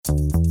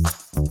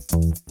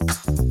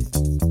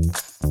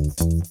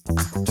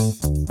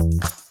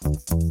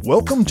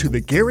Welcome to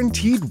the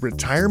Guaranteed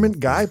Retirement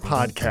Guy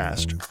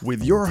podcast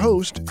with your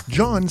host,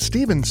 John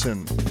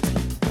Stevenson.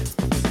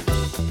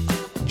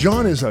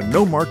 John is a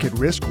no-market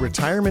risk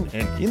retirement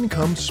and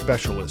income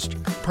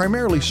specialist,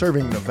 primarily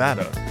serving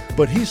Nevada,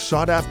 but he's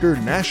sought after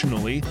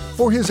nationally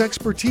for his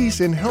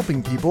expertise in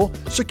helping people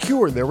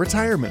secure their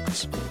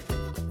retirements.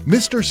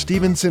 Mr.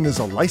 Stevenson is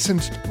a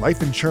licensed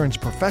life insurance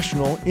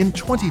professional in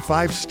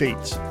 25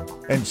 states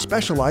and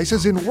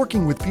specializes in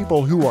working with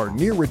people who are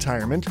near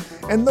retirement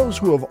and those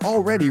who have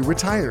already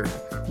retired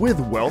with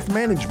wealth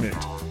management,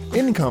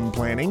 income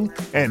planning,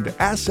 and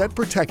asset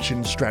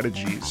protection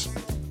strategies.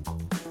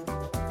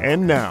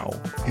 And now,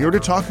 here to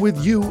talk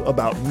with you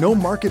about no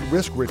market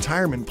risk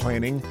retirement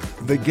planning,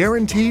 the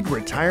Guaranteed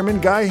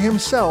Retirement Guy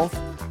himself,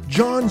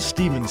 John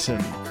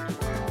Stevenson.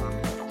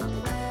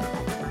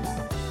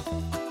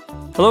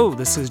 Hello,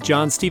 this is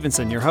John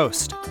Stevenson, your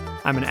host.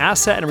 I'm an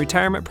asset and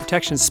retirement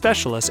protection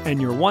specialist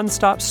and your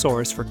one-stop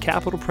source for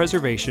capital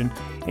preservation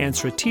and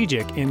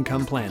strategic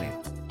income planning.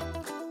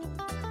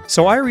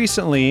 So I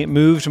recently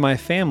moved my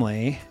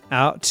family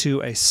out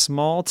to a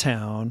small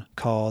town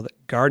called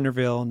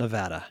Gardnerville,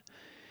 Nevada.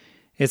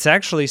 It's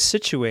actually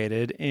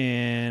situated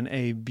in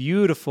a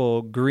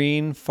beautiful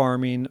green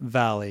farming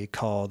valley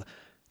called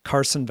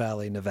Carson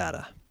Valley,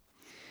 Nevada.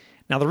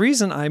 Now, the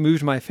reason I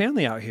moved my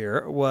family out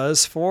here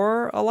was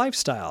for a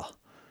lifestyle.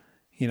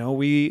 You know,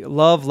 we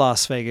love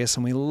Las Vegas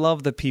and we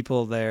love the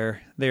people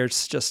there.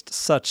 There's just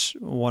such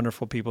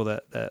wonderful people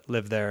that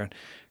live there.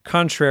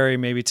 Contrary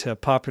maybe to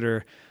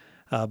popular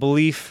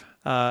belief,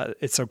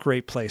 it's a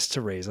great place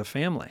to raise a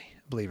family,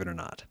 believe it or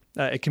not.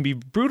 It can be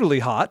brutally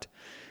hot,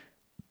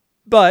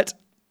 but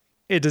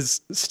it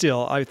is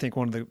still, I think,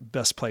 one of the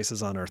best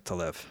places on earth to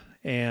live.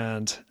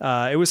 And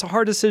it was a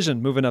hard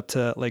decision moving up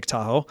to Lake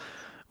Tahoe.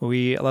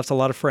 We left a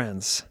lot of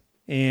friends.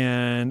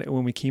 And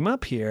when we came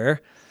up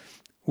here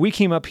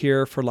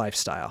for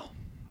lifestyle.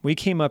 We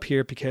came up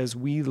here because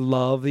we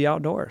love the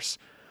outdoors.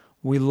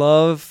 We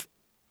love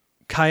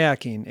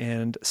kayaking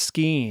and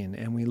skiing,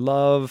 and we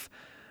love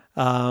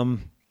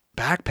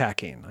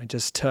backpacking. I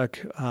just took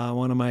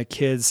one of my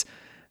kids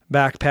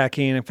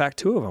backpacking. In fact,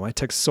 two of them. I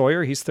took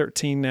Sawyer, he's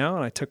 13 now,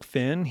 and I took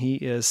Finn, he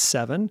is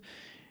 7.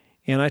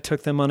 And I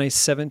took them on a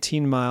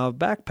 17-mile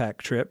backpack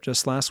trip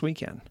just last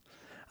weekend.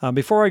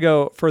 Before I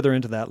go further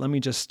into that, let me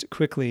just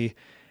quickly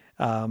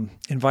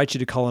invite you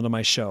to call into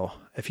my show.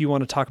 If you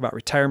want to talk about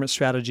retirement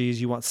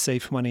strategies, you want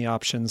safe money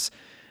options,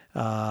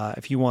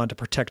 if you want to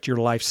protect your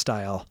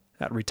lifestyle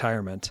at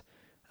retirement,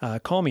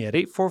 call me at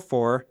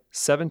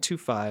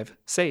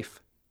 844-725-SAFE.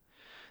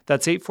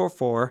 That's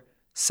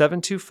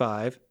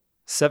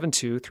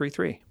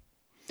 844-725-7233.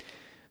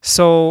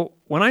 So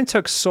when I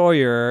took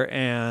Sawyer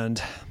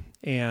and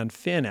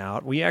Finn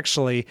out, we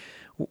actually,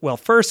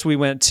 first we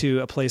went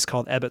to a place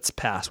called Ebbets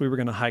Pass. We were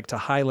going to hike to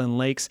Highland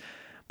Lakes,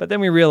 but then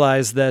we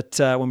realized that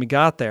when we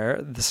got there,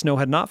 the snow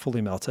had not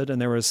fully melted,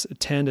 and there was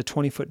 10 to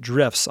 20 foot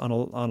drifts on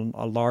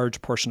a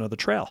large portion of the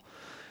trail.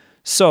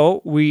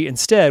 So we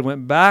instead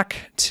went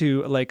back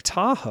to Lake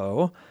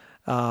Tahoe,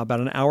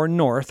 about an hour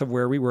north of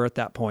where we were at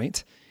that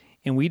point,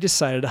 and we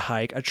decided to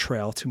hike a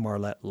trail to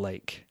Marlette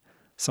Lake.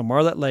 So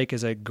Marlette Lake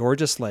is a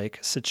gorgeous lake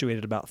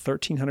situated about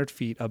 1,300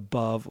 feet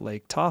above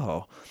Lake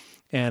Tahoe.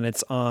 And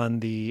it's on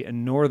the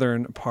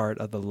northern part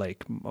of the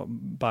lake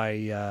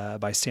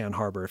by Sand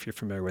Harbor, if you're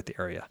familiar with the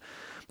area.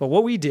 But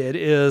what we did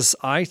is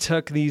I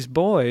took these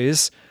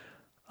boys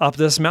up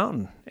this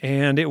mountain,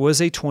 and it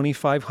was a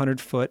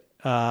 2,500-foot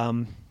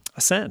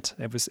ascent.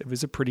 It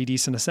was a pretty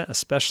decent ascent,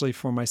 especially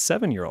for my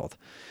 7-year-old.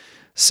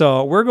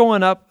 So we're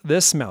going up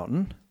this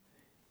mountain,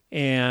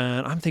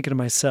 and I'm thinking to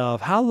myself,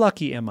 how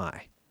lucky am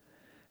I?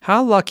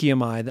 How lucky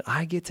am I that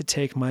I get to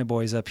take my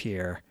boys up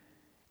here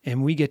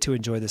and we get to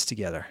enjoy this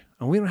together?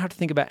 And we don't have to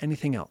think about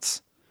anything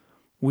else.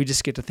 We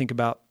just get to think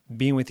about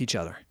being with each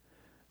other.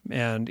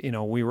 And,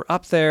 we were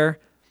up there,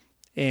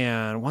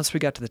 and once we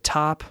got to the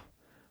top,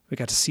 we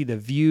got to see the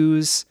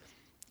views,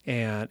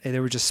 and they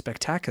were just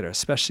spectacular,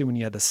 especially when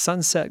you had the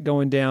sunset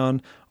going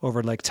down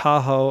over Lake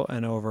Tahoe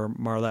and over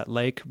Marlette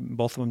Lake,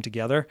 both of them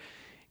together.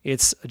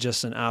 It's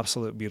just an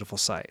absolute beautiful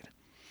sight.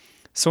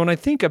 So when I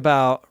think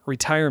about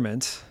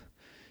retirement,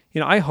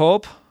 I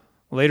hope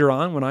later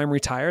on when I'm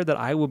retired that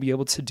I will be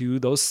able to do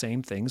those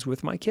same things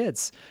with my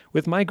kids,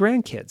 with my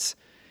grandkids,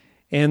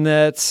 and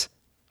that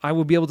I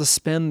will be able to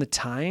spend the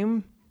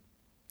time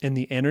and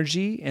the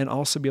energy and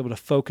also be able to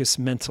focus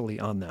mentally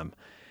on them.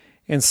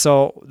 And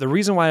so the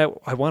reason why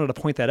I wanted to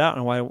point that out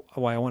and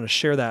why I want to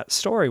share that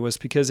story was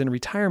because in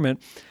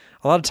retirement,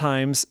 a lot of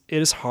times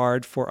it is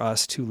hard for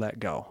us to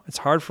let go. It's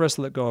hard for us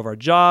to let go of our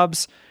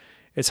jobs.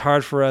 It's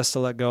hard for us to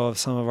let go of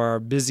some of our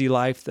busy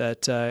life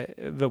that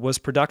was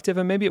productive,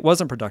 and maybe it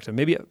wasn't productive.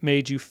 Maybe it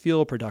made you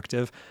feel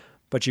productive,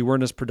 but you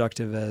weren't as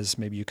productive as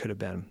maybe you could have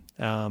been.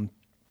 And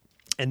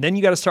then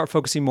you got to start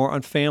focusing more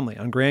on family,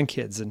 on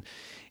grandkids, and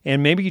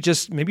maybe you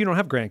don't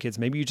have grandkids.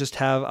 Maybe you just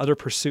have other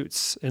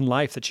pursuits in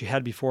life that you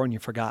had before and you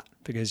forgot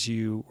because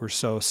you were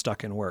so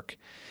stuck in work,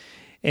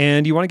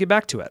 and you want to get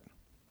back to it.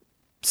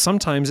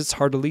 sometimes it's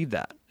hard to leave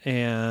that.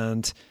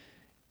 And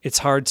it's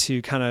hard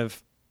to kind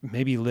of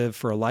maybe live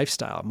for a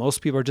lifestyle.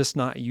 Most people are just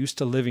not used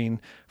to living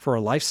for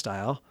a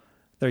lifestyle.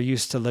 They're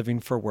used to living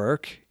for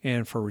work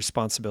and for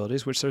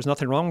responsibilities, which there's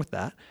nothing wrong with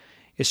that.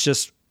 It's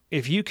just,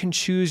 if you can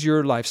choose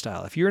your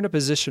lifestyle, if you're in a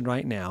position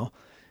right now,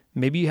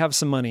 maybe you have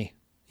some money,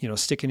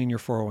 sticking in your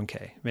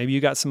 401k. Maybe you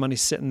got some money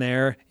sitting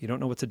there, you don't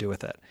know what to do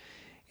with it.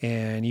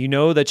 And you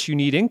know that you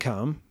need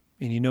income,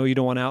 and you know you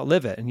don't want to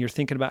outlive it. And you're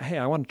thinking about, hey,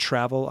 I want to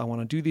travel. I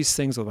want to do these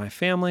things with my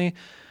family.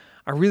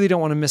 I really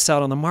don't want to miss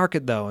out on the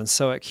market though. And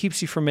so it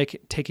keeps you from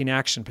taking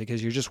action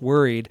because you're just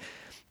worried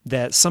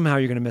that somehow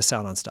you're going to miss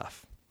out on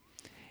stuff.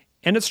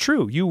 And it's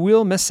true. You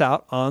will miss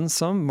out on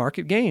some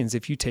market gains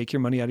if you take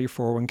your money out of your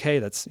 401k.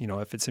 That's,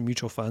 if it's in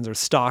mutual funds or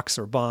stocks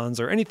or bonds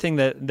or anything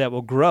that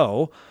will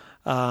grow.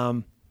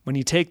 When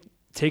you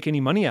take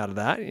any money out of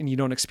that and you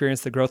don't experience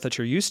the growth that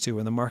you're used to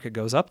when the market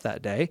goes up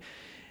that day,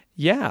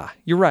 yeah,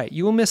 you're right.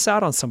 You will miss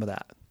out on some of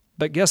that.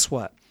 But guess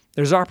what?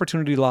 There's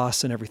opportunity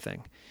loss in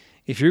everything.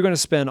 If you're going to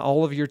spend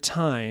all of your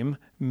time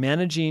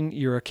managing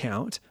your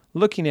account,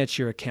 looking at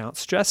your account,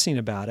 stressing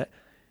about it,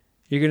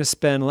 you're going to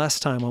spend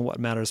less time on what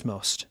matters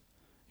most.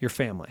 Your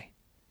family,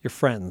 your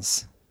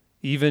friends,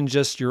 even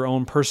just your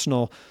own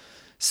personal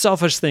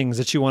selfish things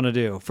that you want to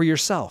do for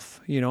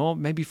yourself,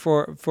 maybe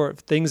for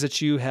things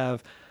that you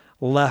have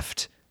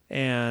left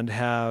and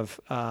have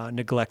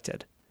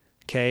neglected.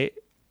 Okay.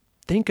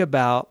 Think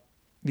about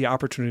the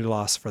opportunity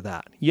loss for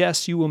that.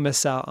 Yes, you will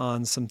miss out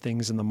on some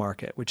things in the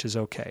market, which is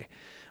okay,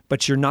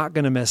 but you're not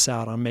going to miss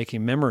out on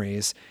making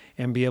memories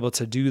and be able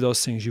to do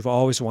those things you've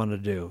always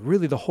wanted to do.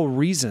 Really, the whole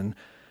reason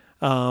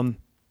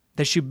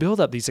that you build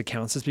up these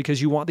accounts is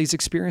because you want these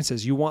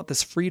experiences. You want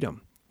this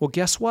freedom. Well,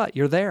 guess what?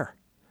 You're there.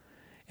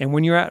 And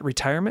when you're at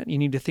retirement, you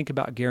need to think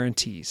about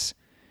guarantees.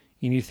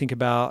 You need to think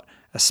about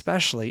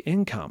especially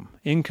income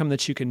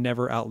that you can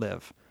never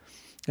outlive.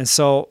 And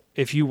so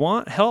if you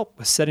want help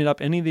with setting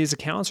up any of these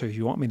accounts, or if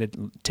you want me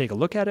to take a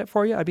look at it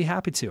for you, I'd be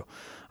happy to.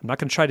 I'm not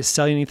going to try to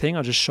sell you anything.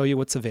 I'll just show you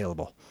what's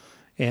available.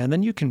 And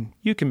then you can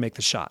make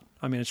the shot.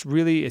 I mean,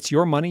 it's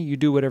your money. You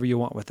do whatever you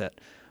want with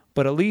it.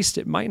 But at least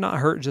it might not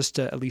hurt just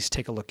to at least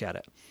take a look at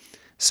it.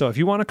 So if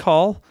you want to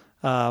call,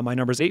 my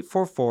number is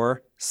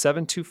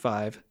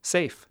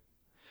 844-725-SAFE.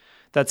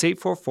 That's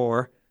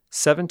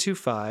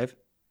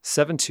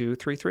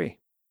 844-725-7233.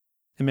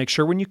 And make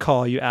sure when you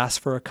call, you ask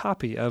for a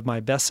copy of my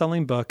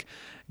best-selling book,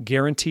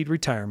 Guaranteed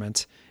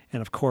Retirement, and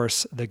of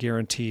course, the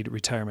Guaranteed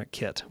Retirement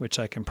Kit, which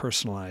I can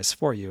personalize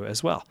for you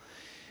as well.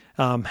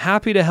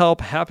 Happy to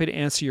help, happy to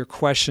answer your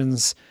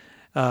questions.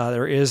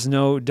 There is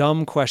no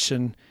dumb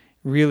question.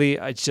 Really,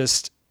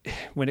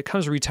 when it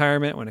comes to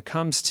retirement, when it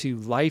comes to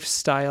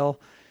lifestyle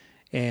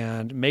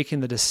and making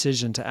the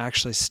decision to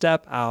actually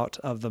step out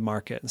of the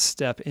market and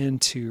step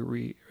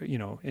into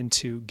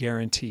into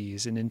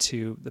guarantees and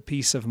into the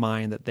peace of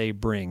mind that they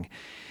bring,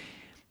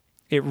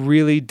 it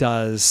really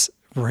does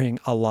bring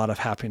a lot of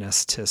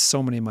happiness to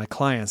so many of my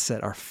clients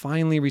that are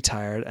finally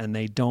retired and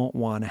they don't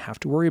want to have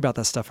to worry about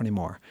that stuff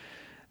anymore.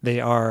 They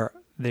are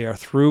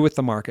through with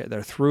the market.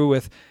 They're through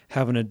with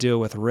having to deal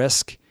with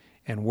risk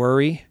and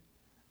worry.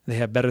 They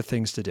have better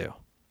things to do.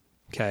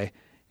 Okay.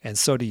 And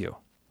so do you.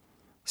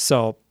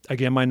 So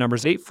again, my number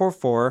is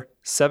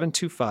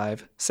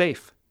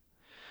 844-725-SAFE.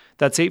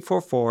 That's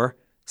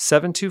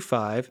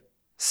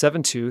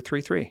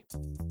 844-725-7233.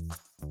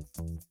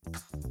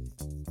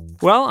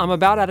 Well, I'm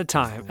about out of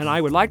time, and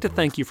I would like to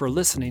thank you for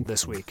listening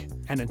this week.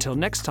 And until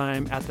next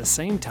time at the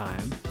same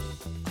time,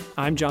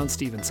 I'm John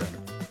Stevenson,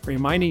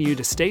 reminding you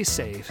to stay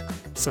safe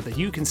so that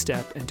you can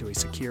step into a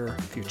secure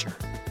future.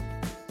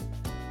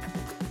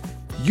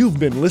 You've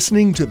been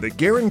listening to The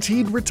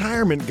Guaranteed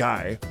Retirement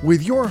Guy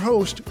with your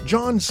host,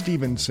 John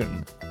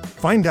Stevenson.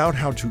 Find out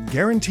how to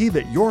guarantee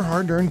that your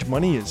hard-earned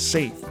money is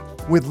safe,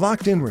 with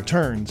locked-in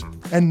returns,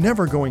 and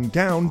never going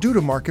down due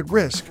to market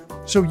risk,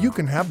 so you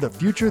can have the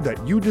future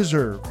that you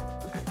deserve.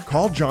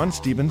 Call John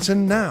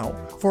Stevenson now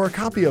for a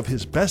copy of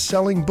his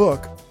best-selling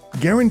book,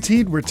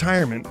 Guaranteed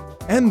Retirement,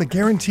 and the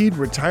Guaranteed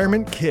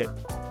Retirement Kit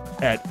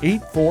at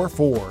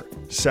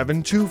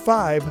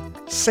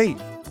 844-725-SAFE.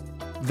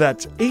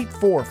 That's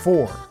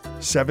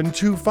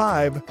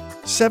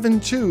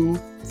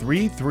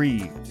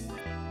 844-725-7233.